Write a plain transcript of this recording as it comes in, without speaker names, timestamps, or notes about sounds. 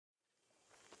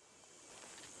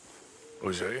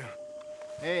Hosea?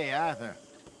 Hey, Arthur.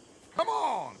 Come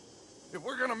on! If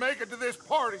we're gonna make it to this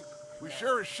party, we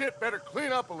sure as shit better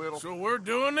clean up a little. So we're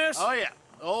doing this? Oh, yeah.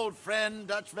 Old friend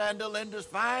Dutch Vandal Linde's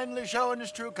finally showing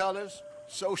his true colors.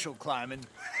 Social climbing.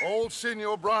 Old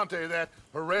Senor Bronte, that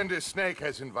horrendous snake,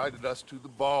 has invited us to the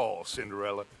ball,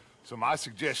 Cinderella. So my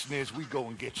suggestion is we go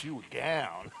and get you a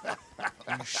gown.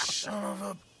 You son of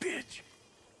a bitch.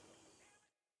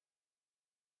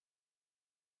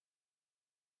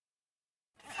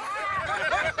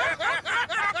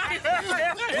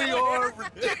 We are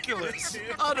ridiculous.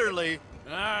 Utterly.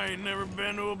 I ain't never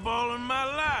been to a ball in my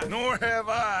life. Nor have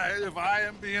I, if I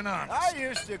am being honest. I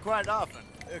used to quite often.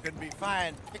 There can be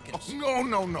fine pickings.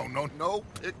 No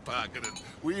pickpocketing.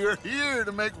 We are here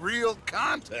to make real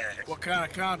contact. What kind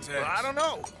of contact? Well, I don't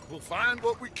know. We'll find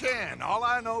what we can. All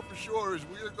I know for sure is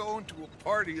we are going to a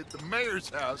party at the mayor's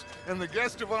house, and the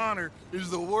guest of honor is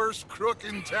the worst crook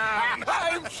in town.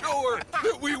 I'm sure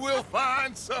that we will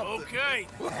find something. Okay.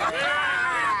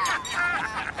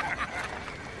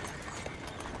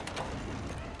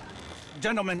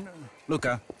 Gentlemen,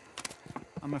 Luca,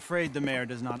 I'm afraid the mayor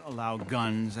does not allow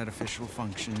guns at official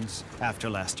functions after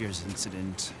last year's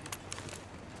incident.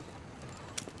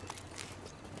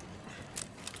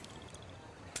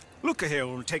 Luca here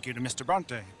will take you to Mr.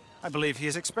 Bronte. I believe he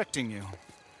is expecting you.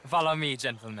 Follow me,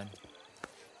 gentlemen.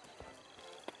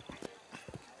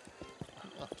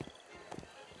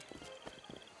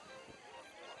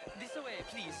 This way,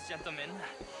 please, gentlemen.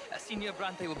 Senior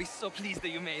Bronte will be so pleased that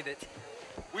you made it.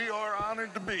 We are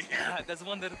honored to be here. That's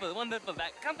wonderful, wonderful.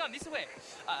 Come, this way.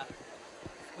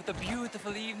 What a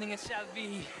beautiful evening it shall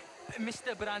be.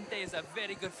 Mr. Bronte is a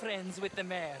very good friends with the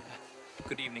mayor.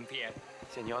 Good evening, Pierre.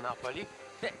 Senor Napoli?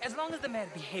 As long as the mayor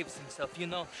behaves himself, you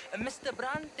know. Mr.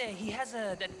 Bronte, he has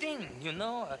that thing, you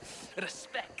know,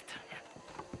 respect.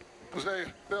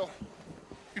 Hosea, Bill,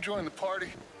 you join the party.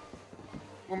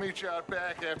 We'll meet you out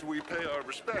back after we pay our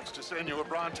respects to Senor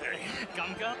Bronte.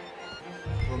 Come.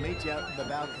 We'll meet you out in the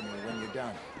balcony when you're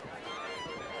done.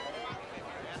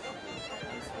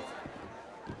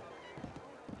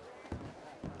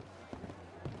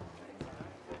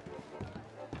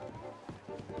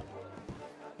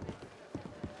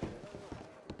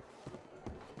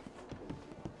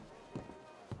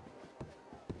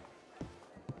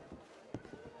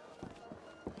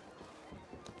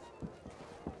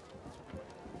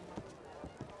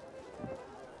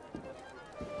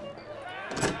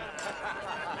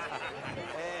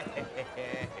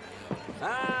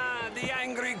 Ah, the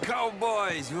angry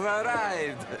cowboys, you've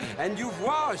arrived. And you've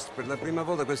washed per la prima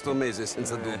volta questo mese,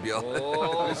 senza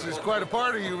dubbio. This is quite a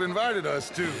party you've invited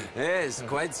us to. Yes,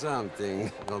 quite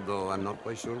something. Although I'm not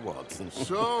quite sure what.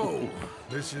 So,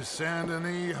 this is Saint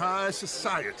Denis High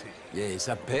Society. Yes,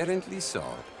 apparently so.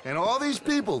 And all these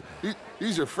people,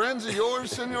 these are friends of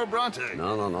yours, Senor Bronte?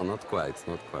 No, not quite.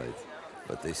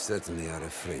 But they certainly are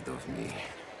afraid of me.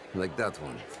 Like that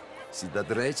one. See that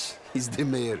wretch? He's the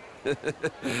mayor.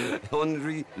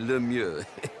 Henri Lemieux.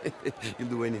 He'll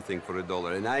do anything for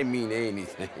 $1, and I mean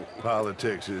anything.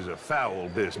 Politics is a foul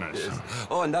business. Yes.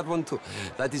 Oh, and that one too.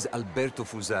 That is Alberto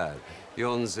Fusar. He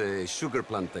owns a sugar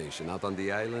plantation out on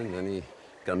the island, and he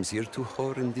comes here to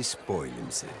whore and despoil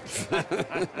himself.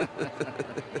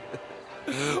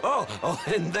 Oh,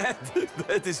 and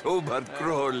that is Hobart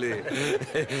Crawley,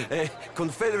 a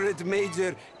Confederate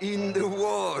major in the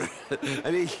war,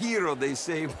 and a hero, they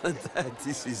say, but that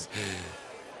is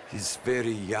his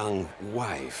very young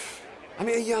wife. I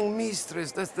mean, a young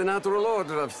mistress, that's the natural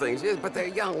order of things, yes, but a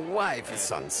young wife is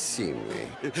unseemly.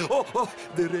 Oh,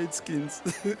 the Redskins.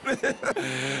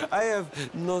 I have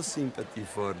no sympathy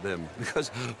for them,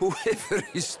 because whoever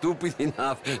is stupid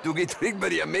enough to get tricked by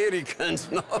the Americans,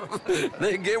 no,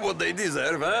 they get what they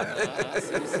deserve, huh?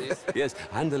 Yes,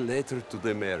 and a letter to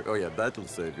the mayor. Oh, yeah, that'll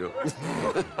save you.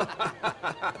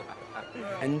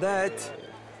 And that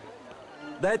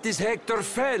is Hector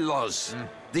Fellows.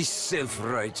 This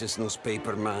self-righteous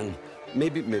newspaper man.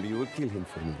 Maybe you will kill him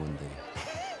for me one day.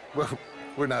 Well,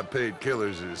 we're not paid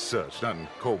killers as such, not in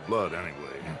cold blood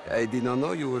anyway. I did not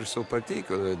know you were so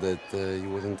particular that you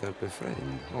wouldn't help a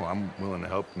friend. Oh, I'm willing to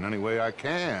help in any way I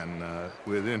can,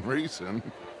 within reason.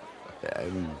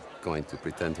 I'm going to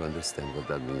pretend to understand what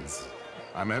that means.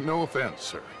 I meant no offense,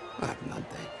 sir. None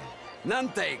taken. None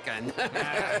taken!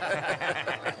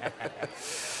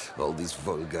 All these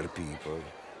vulgar people,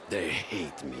 they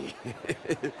hate me.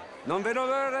 Non vedo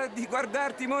l'ora di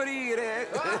guardarti morire.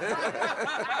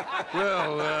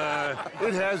 Well,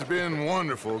 it has been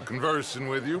wonderful conversing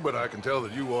with you, but I can tell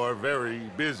that you are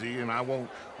very busy, and I won't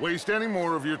waste any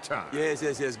more of your time. Yes,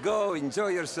 yes, yes. Go, enjoy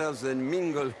yourselves, and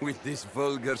mingle with this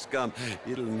vulgar scum.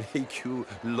 It'll make you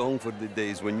long for the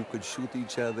days when you could shoot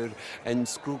each other and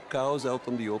screw cows out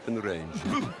on the open range.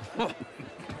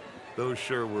 Those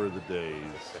sure were the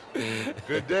days.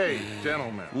 Good day,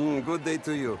 gentlemen. Good day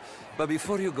to you. But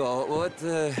before you go, what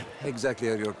exactly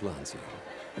are your plans here?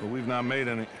 Well, we've not made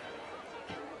any...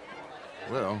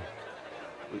 Well,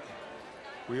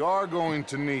 we are going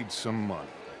to need some money.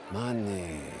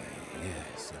 Money,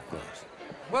 yes, of course.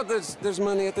 Well, there's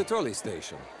money at the trolley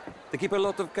station. They keep a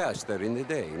lot of cash there in the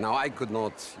day. Now, I could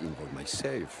not involve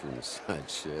myself in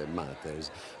such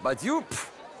matters. But you,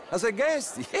 as a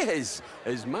guest, yes,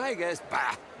 as my guest,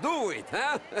 bah, do it,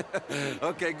 huh?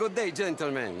 Okay, good day,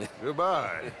 gentlemen.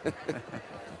 Goodbye.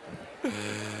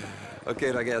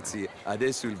 Ok, ragazzi,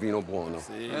 adesso il vino buono.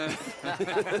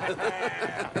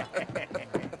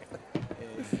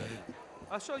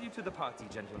 I'll show you to the party,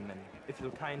 gentlemen, if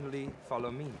you'll kindly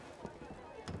follow me.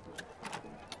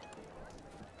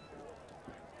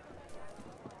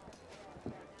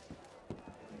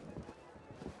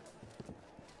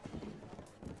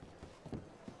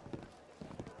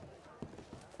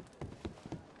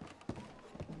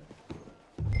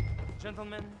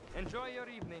 Gentlemen, enjoy your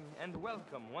evening and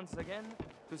welcome once again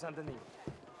to Saint Denis.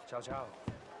 Ciao, ciao.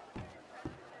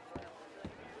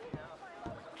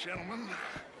 Gentlemen,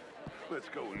 let's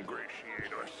go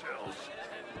ingratiate ourselves.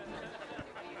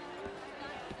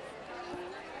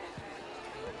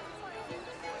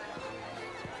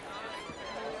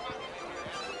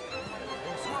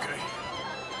 Okay.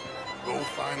 Go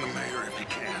find the mayor if you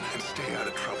can and stay out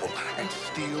of trouble and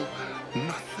steal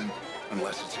nothing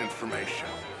unless it's information.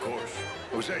 Of course.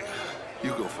 Jose, you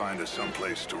go find us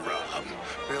someplace to rob.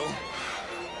 Bill,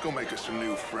 go make us some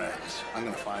new friends. I'm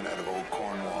gonna find out if old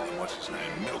Cornwall and what's his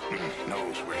name, Milton,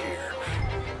 knows we're here.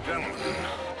 Gentlemen,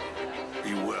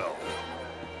 be well.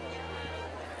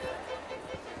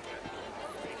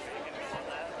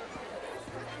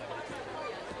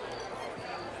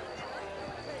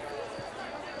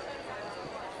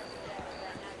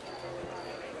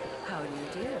 How do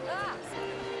you do? Ah,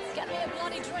 get me a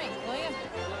bloody drink, will you?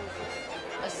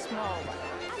 A small one.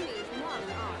 I mean,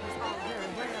 modern art is all very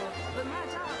well, but my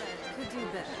daughter could do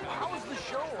better. How was the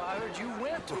show? I heard you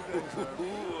went to.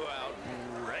 Ooh,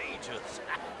 outrageous.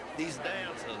 These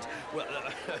dancers. Well,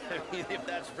 if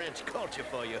that's French culture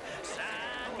for you,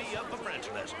 sign me up for French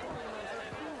lesson.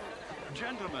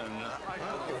 Gentlemen,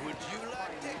 Would you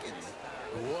like tickets?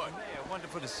 what?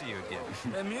 Wonderful to see you again.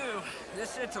 Lemieux,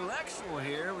 this intellectual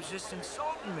here was just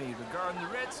insulting me regarding the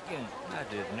Redskins. I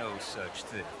did no such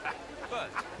thing. But,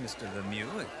 Mr.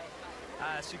 Lemieux,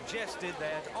 I suggested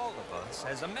that all of us,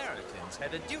 as Americans,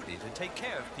 had a duty to take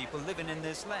care of people living in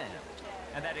this land.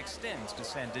 And that extends to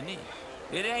Saint Denis.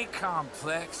 It ain't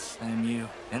complex, Lemieux.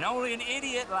 And only an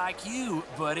idiot like you,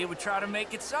 buddy, would try to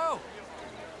make it so.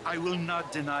 I will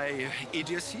not deny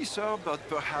idiocy, sir, but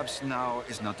perhaps now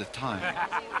is not the time.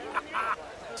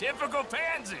 Typical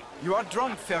pansy. You are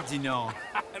drunk, Ferdinand.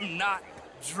 I'm not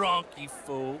drunk, you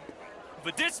fool.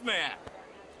 But this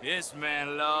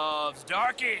man loves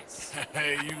darkies.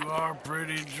 Hey, you are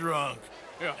pretty drunk.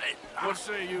 Yeah, what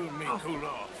say you and me cool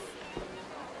off?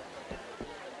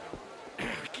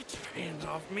 Get your hands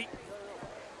off me.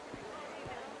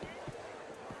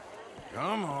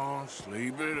 Come on,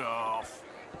 sleep it off.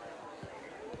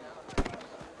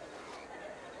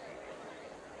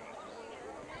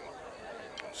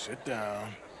 Sit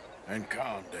down and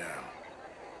calm down.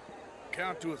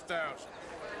 Count to 1,000.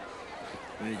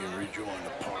 Then you can rejoin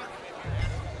the party.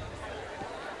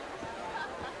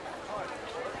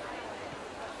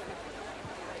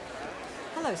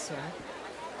 Hello, sir.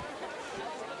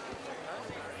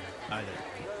 Hi there.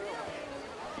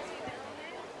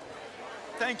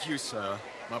 Thank you, sir.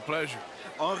 My pleasure.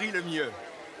 Henri Lemieux.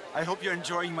 I hope you're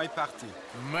enjoying my party.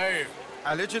 The mayor.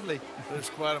 Allegedly.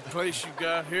 That's quite a place you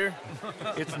got here.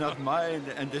 It's not mine,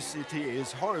 and the city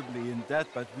is horribly in debt,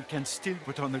 but we can still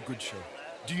put on a good show.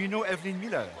 Do you know Evelyn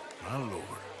Miller? My lord.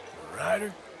 The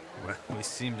writer? Well, we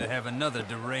seem to have another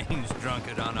deranged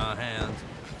drunkard on our hands.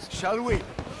 Shall we?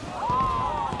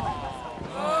 Oh,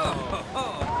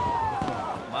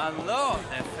 my lord,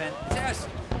 they're fantastic.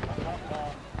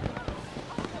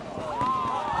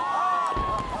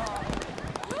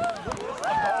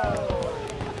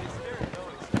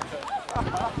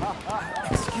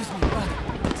 Excuse me, brother.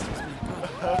 Excuse me,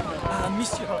 brother.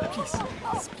 Monsieur, please.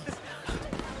 Please.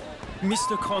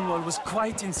 Mr. Cornwall was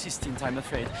quite insistent, I'm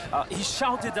afraid. He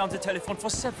shouted down the telephone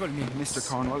for several minutes. Mr.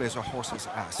 Cornwall is a horse's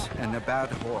ass, and a bad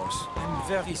horse. I'm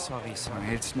very sorry, sir.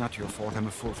 It's not your fault. I'm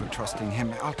a fool for trusting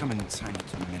him. I'll come in and sign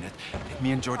it in a minute. Let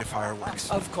me enjoy the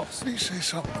fireworks. Of course. Did he say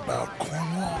something about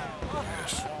Cornwall?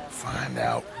 Yes. Find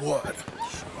out what.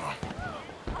 Sure.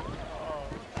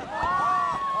 How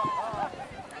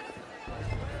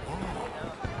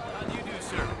do you do,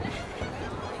 sir?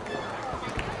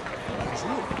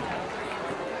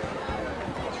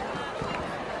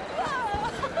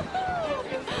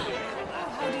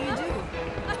 How do you do?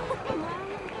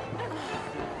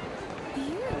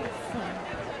 Beautiful.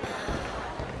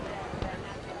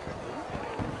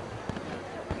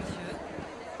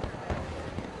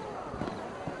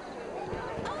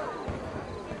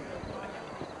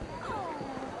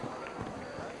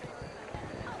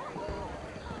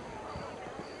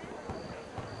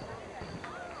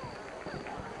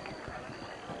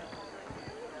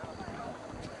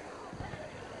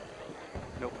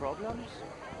 No problems?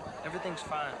 Everything's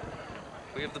fine.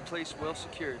 We have the place well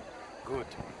secured. Good.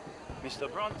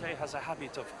 Mr. Bronte has a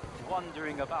habit of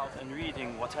wandering about and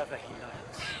reading whatever he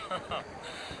likes.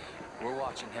 We're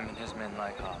watching him and his men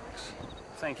like hawks.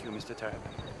 Thank you, Mr.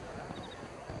 Terrapin.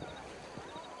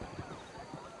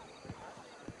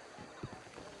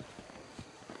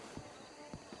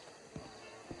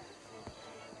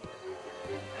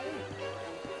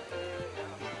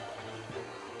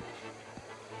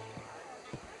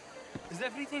 Is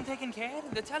everything taken care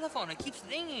of? The telephone, it keeps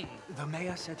ringing. The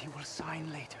mayor said he will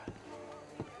sign later.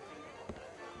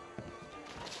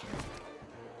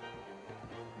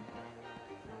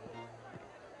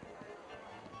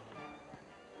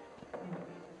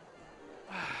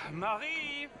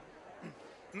 Marie!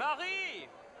 Marie!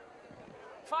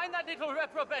 Find that little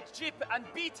reprobate Jip and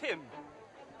beat him.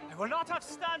 I will not have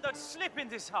standard slip in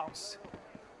this house.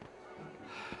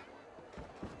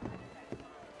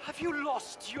 Have you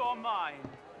lost your mind?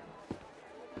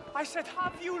 I said,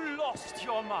 have you lost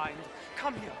your mind?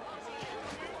 Come here.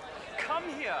 Come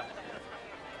here.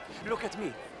 Look at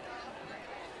me.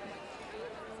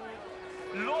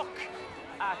 Look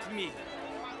at me.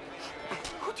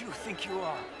 Who do you think you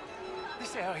are?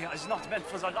 This area is not meant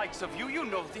for the likes of you. You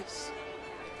know this.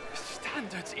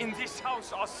 Standards in this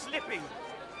house are slipping.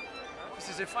 This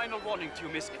is a final warning to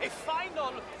you, miss. A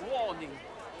final warning.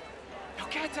 Now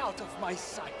get out of my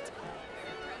sight.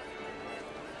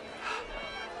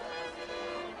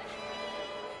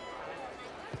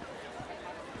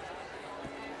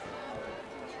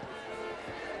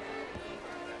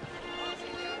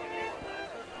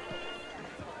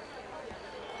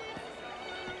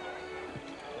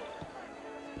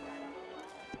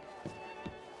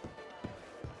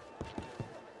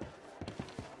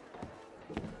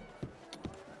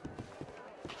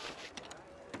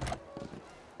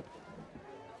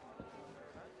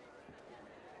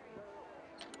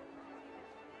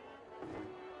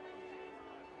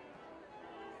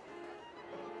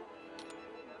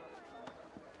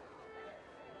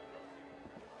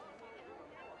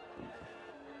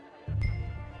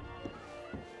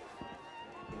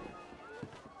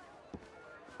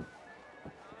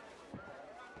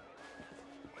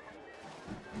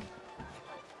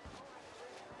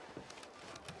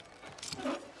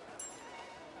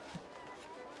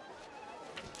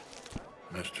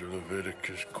 Mr.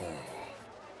 Leviticus Cornwall.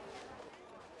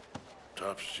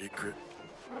 Top secret.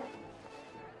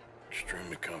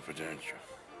 Extremely confidential.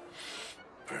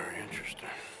 Very interesting.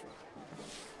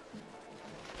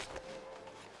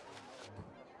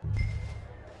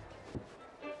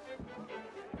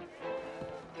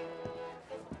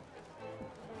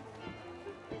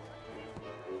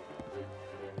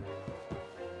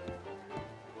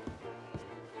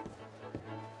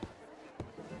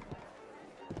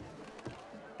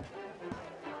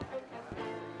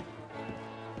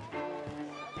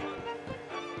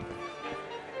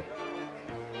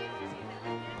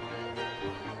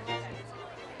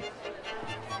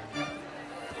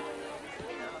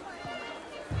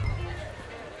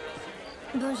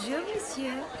 Bonjour,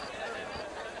 monsieur.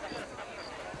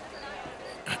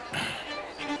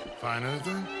 Find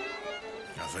anything?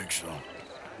 I think so.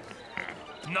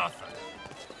 Nothing.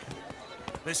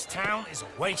 This town is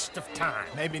a waste of time.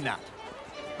 Maybe not.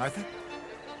 Arthur?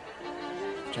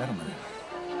 Gentlemen,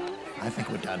 I think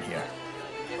we're done here.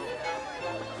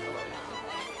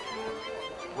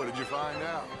 What did you find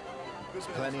out?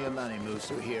 Plenty of money moves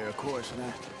through here, of course, and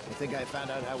I think I found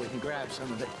out how we can grab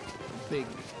some of it. A big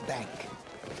bank.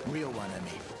 Real one, I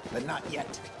mean. But not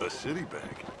yet. A city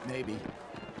bank? Maybe.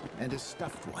 And a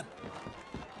stuffed one.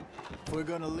 If we're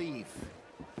gonna leave,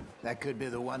 That could be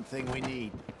the one thing we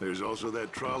need. There's also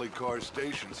that trolley car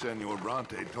station Senor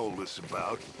Bronte told us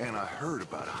about, and I heard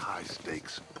about a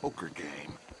high-stakes poker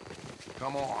game.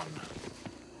 Come on.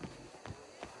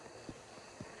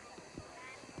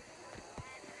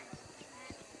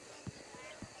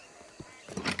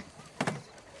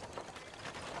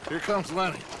 Here comes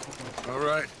Lenny. All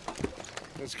right,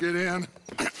 let's get in.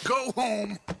 Go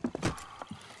home.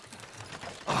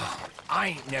 Oh, I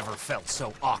ain't never felt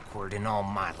so awkward in all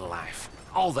my life.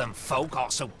 All them folk all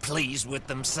so pleased with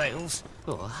themselves.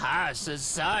 Oh, high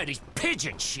society's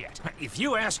pigeon shit. If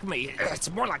you ask me,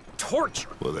 it's more like torture.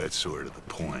 Well, that's sort of the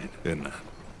point, isn't it?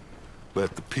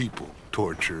 Let the people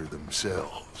torture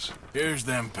themselves. Here's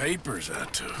them papers I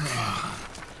took.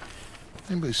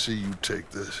 Anybody see you take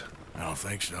this? I don't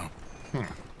think so.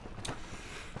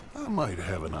 I might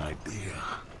have an idea.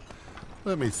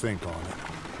 Let me think on it.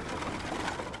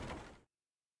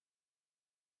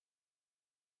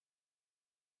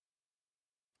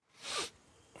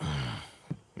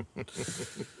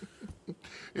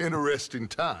 Interesting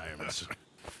times.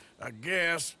 I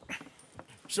guess.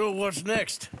 So what's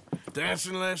next?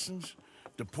 Dancing lessons?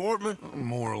 Deportment?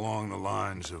 More along the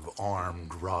lines of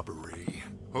armed robbery.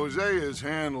 Hosea is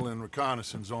handling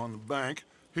reconnaissance on the bank.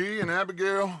 He and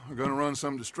Abigail are gonna run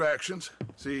some distractions,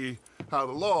 see how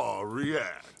the law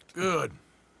reacts. Good.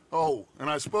 Oh, and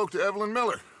I spoke to Evelyn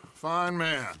Miller. Fine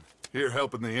man. Here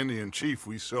helping the Indian chief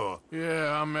we saw.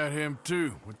 Yeah, I met him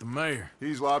too, with the mayor.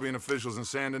 He's lobbying officials in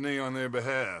Saint Denis on their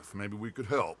behalf. Maybe we could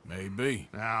help. Maybe.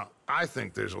 Now, I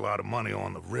think there's a lot of money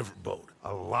on the riverboat.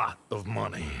 A lot of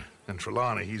money. And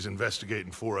Trelawney, he's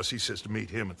investigating for us. He says to meet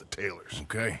him at the Taylor's.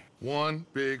 Okay. One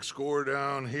big score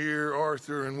down here,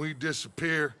 Arthur, and we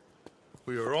disappear.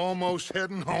 We are almost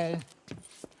heading home.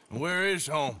 Where is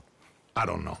home? I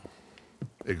don't know.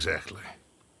 Exactly.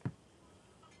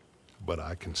 But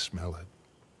I can smell it.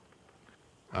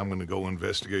 I'm gonna go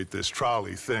investigate this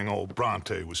trolley thing old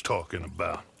Bronte was talking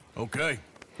about. Okay.